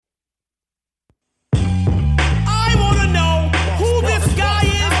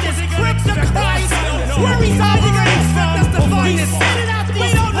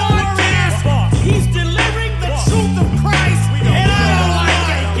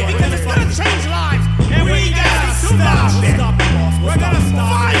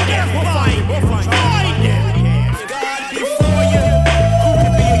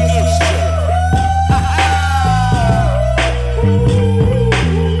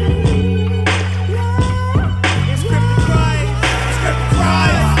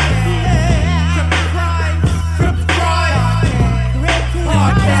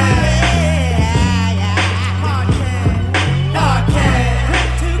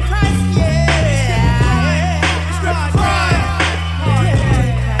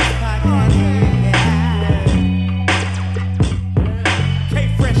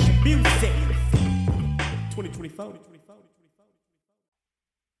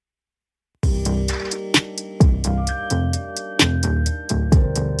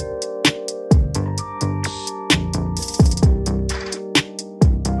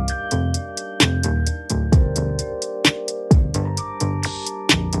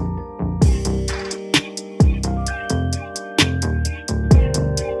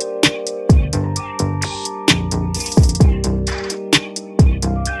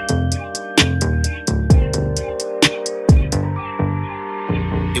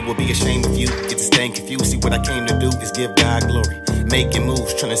It would be a shame if you get to staying confused. See, what I came to do is give God glory. Making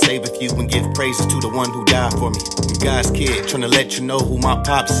moves, trying to save a few and give praises to the one who died for me. I'm God's kid, trying to let you know who my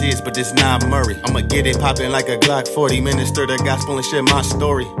pops is, but it's not Murray. I'ma get it poppin' like a Glock 40, minister the gospel and share my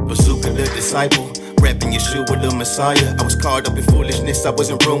story. Bazooka the disciple, rapping Yeshua the Messiah. I was caught up in foolishness, I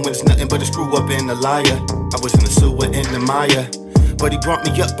wasn't ruined, it's nothing but a screw up and a liar. I was in the sewer in the Maya, but he brought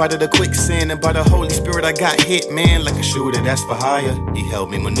me up out of the quicksand, and by the Holy Spirit I got hit, man, like a shooter that's for hire. He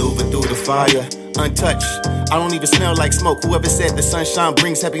helped me maneuver through the fire, untouched. I don't even smell like smoke. Whoever said the sunshine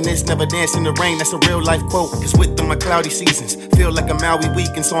brings happiness, never dance in the rain, that's a real life quote. Cause with them my cloudy seasons feel like a Maui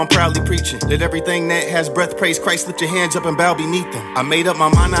weekend, so I'm proudly preaching. Let everything that has breath praise Christ, lift your hands up and bow beneath them. I made up my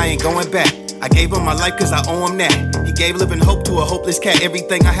mind, I ain't going back. I gave him my life cause I owe him that. He gave living hope to a hopeless cat.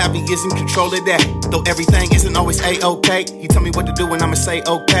 Everything I have, he is in control of that. Though everything isn't always A-okay, he tell me what to do and I'ma say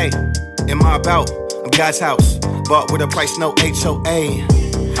okay. Am I about? I'm God's house, bought with a price, no HOA.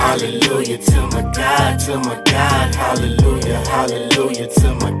 Hallelujah to my God, to my God. Hallelujah, hallelujah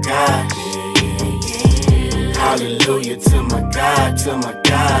to my God. Hallelujah to my God, to my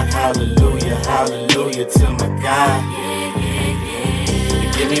God. Hallelujah, hallelujah to my God.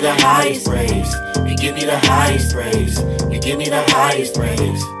 You give me the highest praise. You give me the highest praise. You give me the highest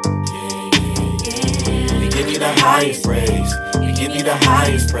praise. You give me the highest praise. You give me the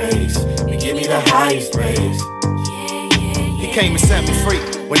highest praise. You give me the highest praise. He came and set me free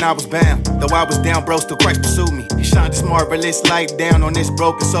when I was bound. Though I was down, bro, still Christ pursued me. He shined this marvelous light down on this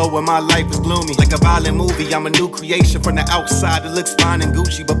broken soul when my life was gloomy. Like a violent movie, I'm a new creation. From the outside, it looks fine and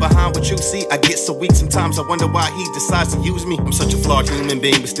Gucci, but behind what you see, I get so weak sometimes. I wonder why he decides to use me. I'm such a flawed human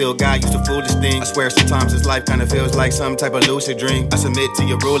being, but still God used to foolish thing. I swear sometimes this life kinda feels like some type of lucid dream. I submit to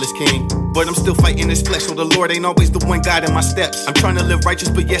your rule as king, but I'm still fighting this flesh, so the Lord ain't always the one guiding my steps. I'm trying to live righteous,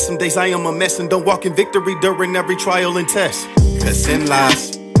 but yes, some days I am a mess and don't walk in victory during every trial and test. Cause sin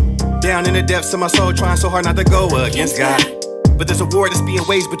lies down in the depths of my soul, trying so hard not to go against God. But there's a war that's being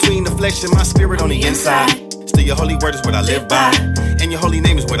waged between the flesh and my spirit on the inside. Still your holy word is what I live by, and your holy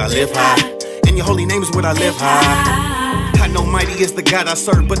name is what I live high, and your holy name is what I live high. I know mighty is the God I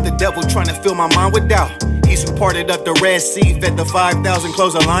serve, but the devil trying to fill my mind with doubt. He's who parted up the Red Sea, fed the 5,000,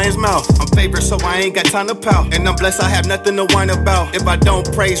 closed a lion's mouth. I'm favored, so I ain't got time to pout, and I'm blessed, I have nothing to whine about. If I don't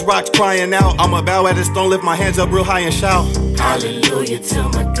praise, rocks crying out. I'ma bow at his throne, lift my hands up real high and shout. Hallelujah to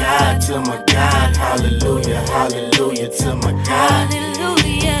my God, to my God. Hallelujah, hallelujah to my God.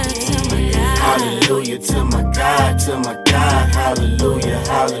 Hallelujah to my God. Hallelujah to my God, to my God. Hallelujah,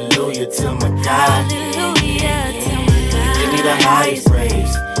 hallelujah to my God. Hallelujah to my God. Give me the highest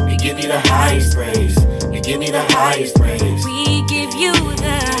praise. You give me the highest praise. You give me the highest praise. We give you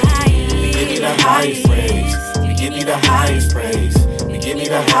the highest. You give me the highest praise. You give me the highest praise. You give me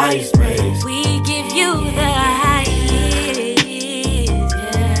the highest praise. We give you the highest.